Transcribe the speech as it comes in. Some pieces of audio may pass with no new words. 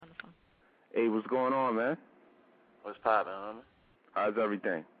Hey, what's going on, man? What's poppin', homie? How's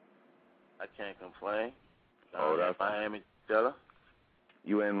everything? I can't complain. Oh, that's Miami, Della.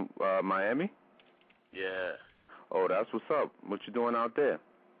 You in Miami? Yeah. Oh, that's what's up. What you doing out there?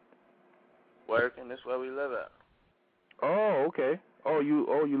 Working. That's where we live at. Oh, okay.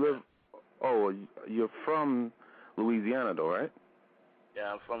 You live. Oh, you're from Louisiana, though, right?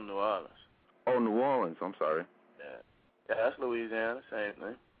 Yeah, I'm from New Orleans. Oh, New Orleans. I'm sorry. Yeah, that's Louisiana. Same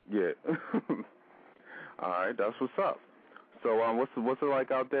thing. Yeah. All right, that's what's up. So, what's it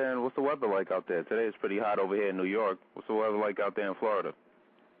like out there, and what's the weather like out there? Today it's pretty hot over here in New York. What's the weather like out there in Florida?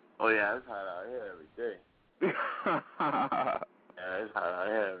 Oh yeah, it's hot out here every day. Yeah, it's hot out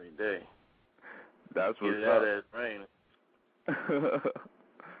here every day. That's what's Get it up. out of raining.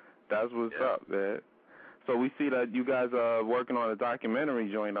 That's what's up, man. So we see that you guys are working on a documentary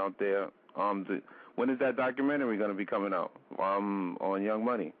joint out there. When is that documentary going to be coming out? On Young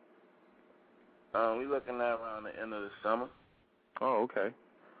Money. We looking at around the end of the summer. Oh, okay.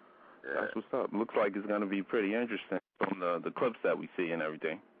 Yeah. That's what's up. Looks like it's going to be pretty interesting from the clips that we see and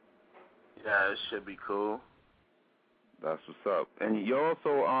everything. Yeah, it should be cool. That's what's up. And you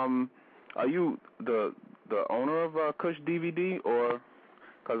also are you the owner of Kush DVD or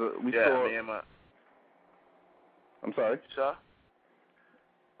because we saw? Yeah, me and my. I'm sorry. Sir?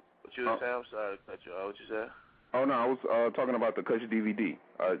 What you were saying? I'm sorry to cut you off. What you said? Oh no, I was talking about the Kush DVD.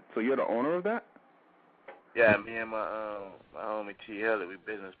 So you're the owner of that? Yeah, me and my homie T. Helly, we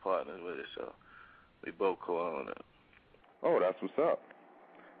business partners with it, so we both co-own it. Oh, that's what's up.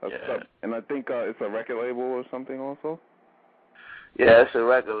 That's what's up. And I think it's a record label or something also? Yeah, it's a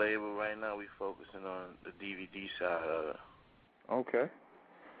record label. Right now we focusing on the DVD side of it. Okay.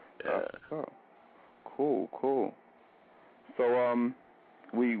 Yeah. That's what's up. Cool. So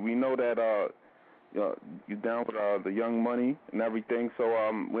we know that you're down with the Young Money and everything. So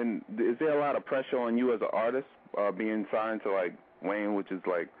is there a lot of pressure on you as an artist being signed to like Wayne, which is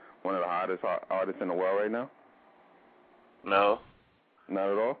like one of the hottest artists in the world right now? No. Not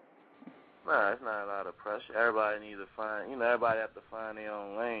at all? Nah, it's not a lot of pressure. Everybody needs to find, everybody have to find their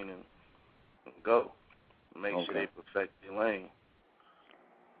own lane and go. Make sure they perfect their lane.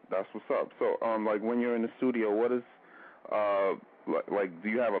 That's what's up. So, like when you're in the studio, what is, like, do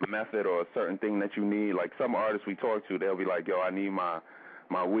you have a method or a certain thing that you need? Like some artists we talk to, they'll be like, yo, I need my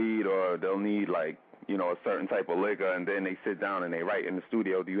weed, or they'll need like, a certain type of liquor, and then they sit down and they write in the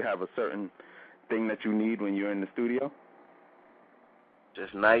studio. Do you have a certain thing that you need when you're in the studio?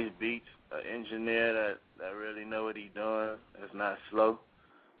 Just nice beats, an engineer that really know what he's doing, that's not slow,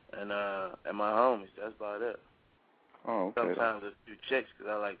 and my homies. That's about it. Oh, okay. Sometimes a few chicks because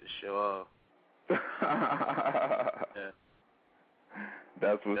I like to show off. Yeah.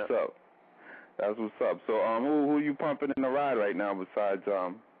 That's what's up. That's what's up. So, who you pumping in the ride right now besides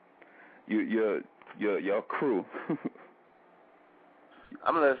your crew?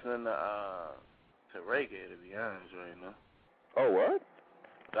 I'm listening to reggae, to be honest, right now. Oh, what?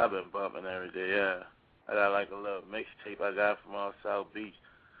 I've been bumping every day. Yeah. I got like a little mixtape I got from off South Beach.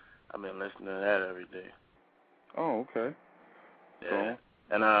 I've been listening to that every day. Oh, okay. Yeah. So.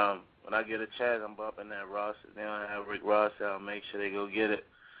 And when I get a chance, I'm bumping that Ross. They don't have Rick Ross out. I'll make sure they go get it.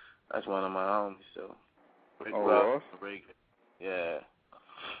 That's one of my homies. So Rick Ross. Yeah.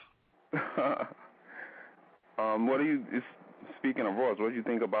 What do you? Speaking of Ross, what do you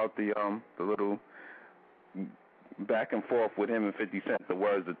think about the little back and forth with him and 50 Cent, the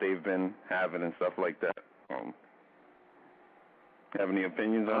words that they've been having and stuff like that? Have any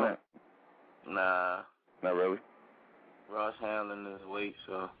opinions on that? Nah. Not really? Ross handling his weight,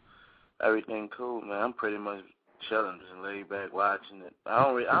 so everything cool, man. I'm pretty much chilling, just laid back watching it. I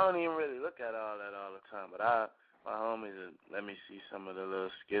don't even really look at all that all the time, but my homies let me see some of the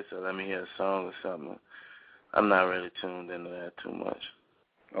little skits or let me hear a song or something. I'm not really tuned into that too much.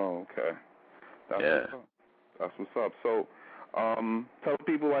 Oh, okay. That's what's up. So, tell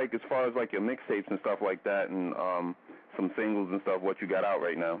people, like, as far as, like, your mixtapes and stuff like that and some singles and stuff, what you got out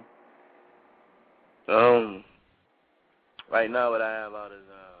right now. Right now what I have out is,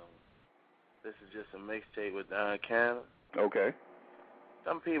 this is just a mixtape with Don Cannon. Okay.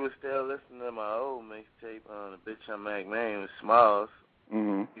 Some people still listen to my old mixtape on the Bitch I'm Mack, Maine with Smalls.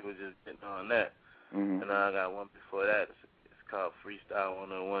 Mm-hmm. People just getting on that. Mm-hmm. And I got one before that. It's called Freestyle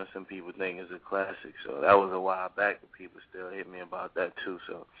 101. Some people think it's a classic. So that was a while back, but people still hit me about that too.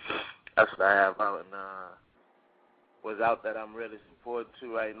 So that's what I have out. And what's out that I'm really supporting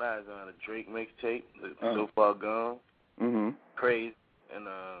to right now is on a Drake mixtape, So Far Gone. Mm-hmm. Crazy. And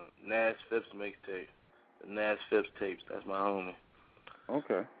Nas Phipps mixtape. The Nas Phipps tapes. That's my homie.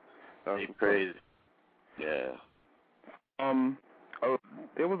 Okay. They crazy. Yeah.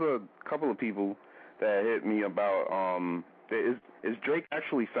 there was a couple of people that hit me about is Drake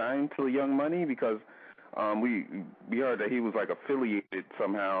actually signed to Young Money? Because we heard that he was like affiliated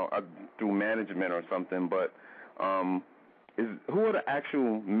somehow through management or something, but who are the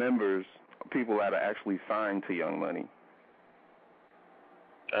actual members, people that are actually signed to Young Money?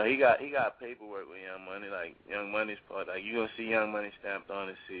 He got paperwork with Young Money, like Young Money's part. Like you gonna see Young Money stamped on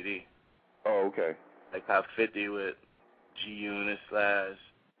his CD. Oh, okay. Like how 50 with G-Unit /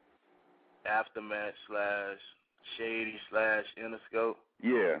 Aftermath / Shady / Interscope.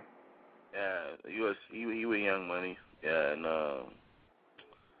 Yeah. Yeah, he with Young Money. Yeah, and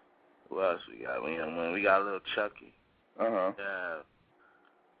who else we got with Young Money? We got a little Chucky. Uh-huh. Yeah.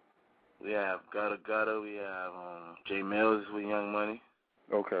 We have Gutter. We have J Mills with Young Money.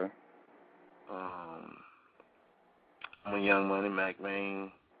 Okay. I'm with Young Money,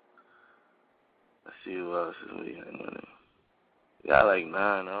 Maine. Let's see who else is with Young Money. We got like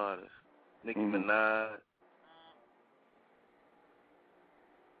 9 artists. Nicki Minaj.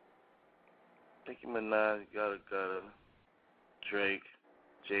 Nicki Minaj, Gutter. Drake,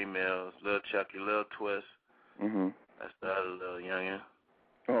 J Mills, Lil Chucky, Lil Twist. That's the other little youngin'.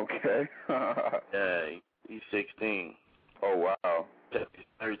 Okay. Yeah, he's 16. Oh, wow. Chucky's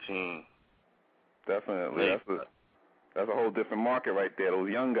 13. Definitely. That's a whole different market right there, those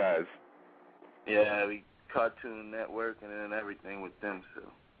young guys. Yeah, we Cartoon Network and then everything with them, so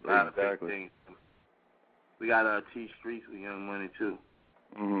a lot of big things. We got T Streets with Young Money, too.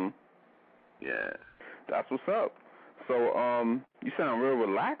 Yeah. That's what's up. So, you sound real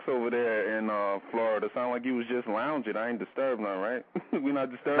relaxed over there in Florida. Sound like you was just lounging. I ain't disturbed none, right? We not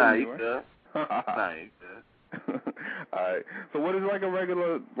disturbing you, right? Good. Nah, you good. All right. So what is like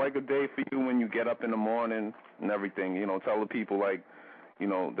a day for you when you get up in the morning and everything? You know, tell the people that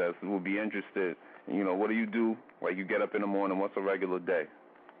will be interested. You know, what do you do? Like you get up in the morning. What's a regular day?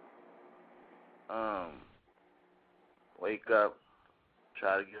 Wake up,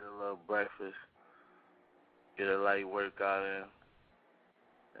 try to get a little breakfast, get a light workout in,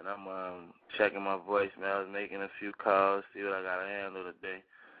 and I'm checking my voicemails, making a few calls, see what I got to handle today.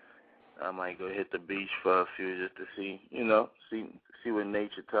 I might go hit the beach for a few just to see what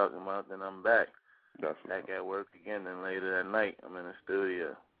nature talking about. Then I'm back. Back at work again. Then later that night, I'm in the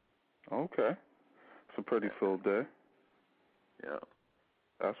studio. Okay, it's a pretty full day. Yeah,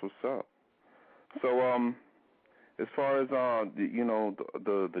 that's what's up. So as far as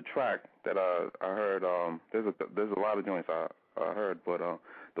the track that I heard, there's a lot of joints I heard, but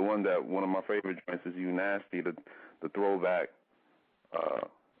the one of my favorite joints is You Nasty, the Throwback,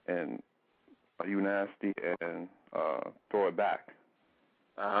 and You Nasty and Throw It Back.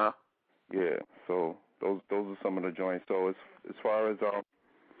 Yeah, so those are some of the joints. So as far as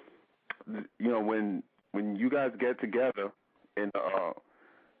when you guys get together, and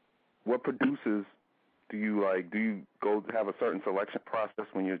what producers do you like? Do you go have a certain selection process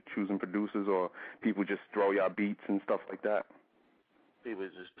when you're choosing producers, or people just throw y'all beats and stuff like that? People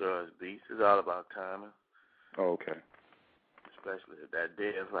just throw us beats. It's all about timing. Oh, okay. Especially that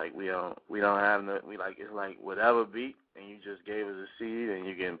day, it's like we don't have no. It's like whatever beat, and you just gave us a seed, and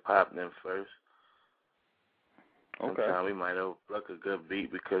you getting popped in first. Okay. Sometimes we might overlook a good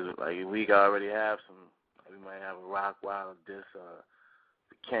beat because like we already have some. We might have a Rock Wild diss, the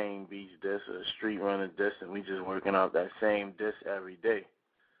Kane Beach diss, or a Street Runner diss, and we just working out that same diss every day.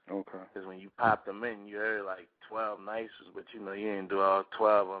 Okay. Because when you pop them in, you heard like 12 nights, but you didn't do all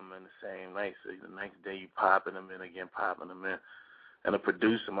 12 of them in the same night. So the next day you popping them in again, popping them in. And a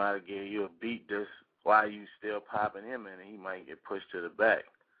producer might have gave you a beat diss while you still popping him in, and he might get pushed to the back.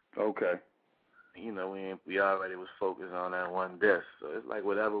 Okay. We already was focused on that one diss. So it's like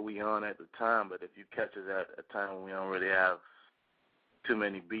whatever we on at the time, but if you catch us at a time when we don't really have too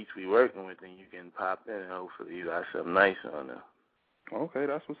many beats we working with, then you can pop in and hopefully you got something nice on there. Okay,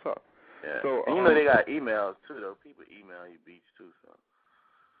 that's what's up. Yeah. So, and they got emails too, though. People email you beats too. So.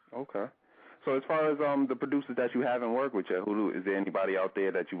 Okay. So as far as the producers that you haven't worked with yet, is there anybody out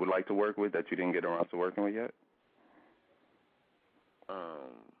there that you would like to work with that you didn't get around to working with yet?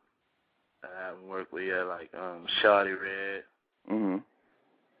 I haven't worked with yet, like Shawty Red.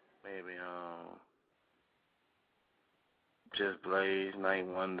 Maybe Just Blaze, Night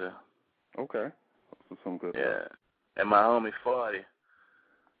Wonder. Okay. Those are some good. Yeah. And my homie 40.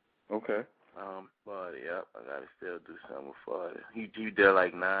 Okay. 40, yep. I gotta still do something with 40. He did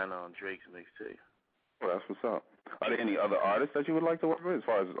like 9 on Drake's mixtape. Well, that's what's up. Are there any other artists that you would like to work with, as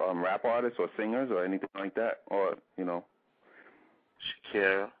far as rap artists or singers or anything like that, or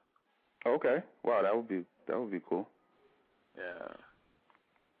Shakira. Okay. Wow, that would be cool. Yeah.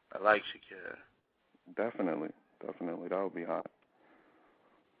 I like Shakira. Definitely. That would be hot.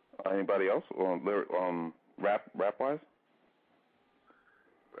 Anybody else? Rap wise?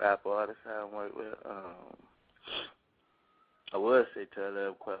 Rap artists I work with. I would say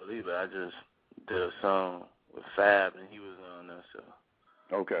Talib Kweli, but I just did a song with Fab and he was on there, so.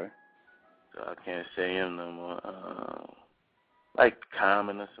 Okay. So I can't say him no more. Like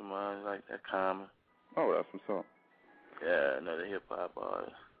Common or somebody like that, Common. Oh, that's what's up. Yeah, another hip hop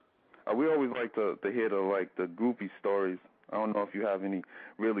artist. We always like to hear the groupie stories. I don't know if you have any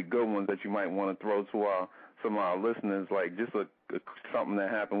really good ones that you might want to throw to some of our listeners, like just something that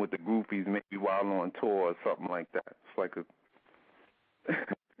happened with the groupies, maybe while on tour or something like that. It's like a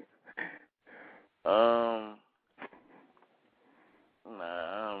Nah,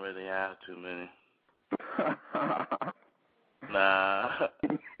 I don't really have too many. Nah.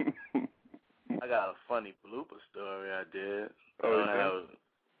 I got a funny blooper story I did. Oh,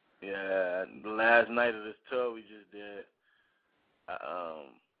 yeah, the last night of this tour we just did,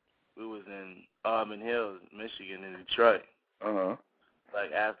 we was in Auburn Hills, Michigan, in Detroit. Uh-huh.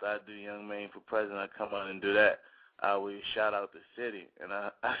 Like, after I do Young Maine for President, I come out and do that. I always shout out the city. And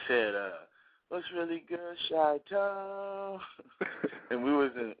I said, what's really good, Chi-Town? And we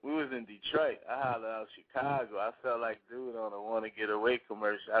was in Detroit. I hollered out Chicago. I felt like dude on a Want to Get Away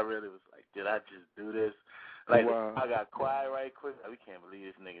commercial. I really was like, did I just do this? Like, wow. I got quiet right quick. We can't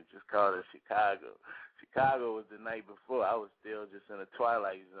believe this nigga just called it Chicago. Chicago was the night before. I was still just in a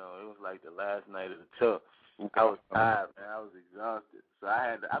twilight zone. It was like the last night of the tour. I was tired, man. I was exhausted. So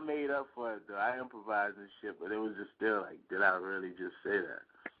I made up for it, though. I improvised and shit, but it was just still like, did I really just say that?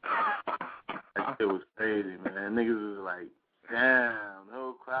 That shit was crazy, man. Niggas was like, damn. The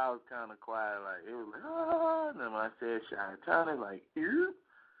whole crowd was kind of quiet. Like, it was like, ah. And then when I said Chi-Town, it was like, ew.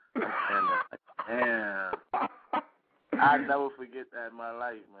 And like, damn. I'll never forget that in my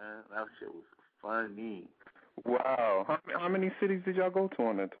life, man. That shit was funny. Wow. How many cities did y'all go to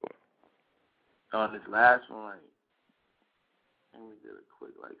on that tour? On this last one, like, I think we did a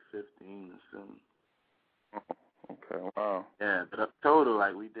quick, like, 15 or something. Okay, wow. Yeah, but total,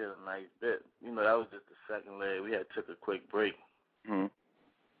 like, we did a nice bit. You know, that was just the second leg. We had took a quick break. Mm-hmm.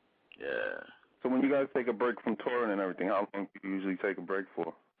 Yeah. So when you guys take a break from touring and everything, how long do you usually take a break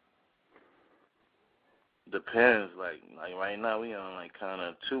for? Depends. Like right now, we on, like, kind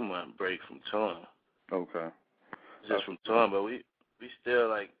of 2-month break from touring. Okay. Just from touring, but we still,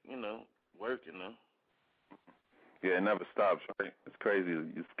 like, you know, working, though. Yeah, it never stops, right? It's crazy.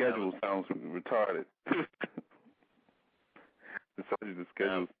 Your schedule sounds retarded. The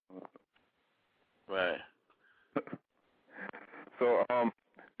schedule. Right. So,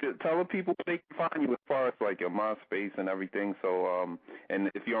 tell the people where they can find you as far as, like, your MySpace and everything. So, and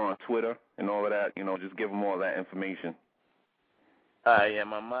if you're on Twitter and all of that, you know, just give them all that information. Yeah,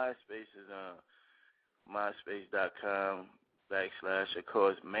 my MySpace is myspace.com/ of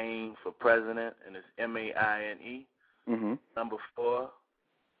course, Maine for President, and it's MAINE. Mm-hmm. Number 4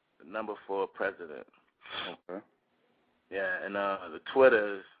 President. Okay. Yeah, and the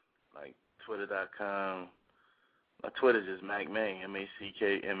Twitter is like twitter.com. My Twitter is just Mack Maine,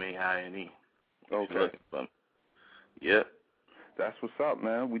 MACKMAINE. Okay. Yep. That's what's up,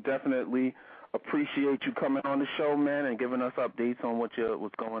 man. We definitely appreciate you coming on the show, man, and giving us updates on what's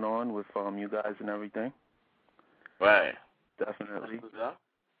going on with you guys and everything. Right. Definitely. That's what's up.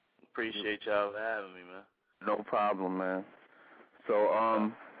 Appreciate y'all for having me, man. No problem, man. So,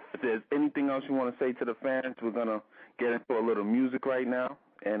 if there's anything else you want to say to the fans, we're going to get into a little music right now,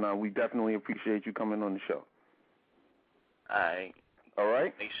 and we definitely appreciate you coming on the show. All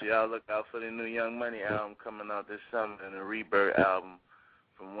right? Make sure y'all look out for the new Young Money album coming out this summer and the Rebirth album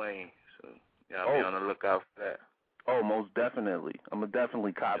from Wayne. So y'all be on the lookout for that. Oh, most definitely. I'm going to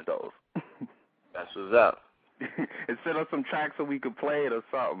definitely cop those. That's what's up. And send us some tracks so we could play it or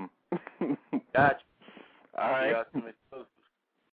something. Gotcha. All right.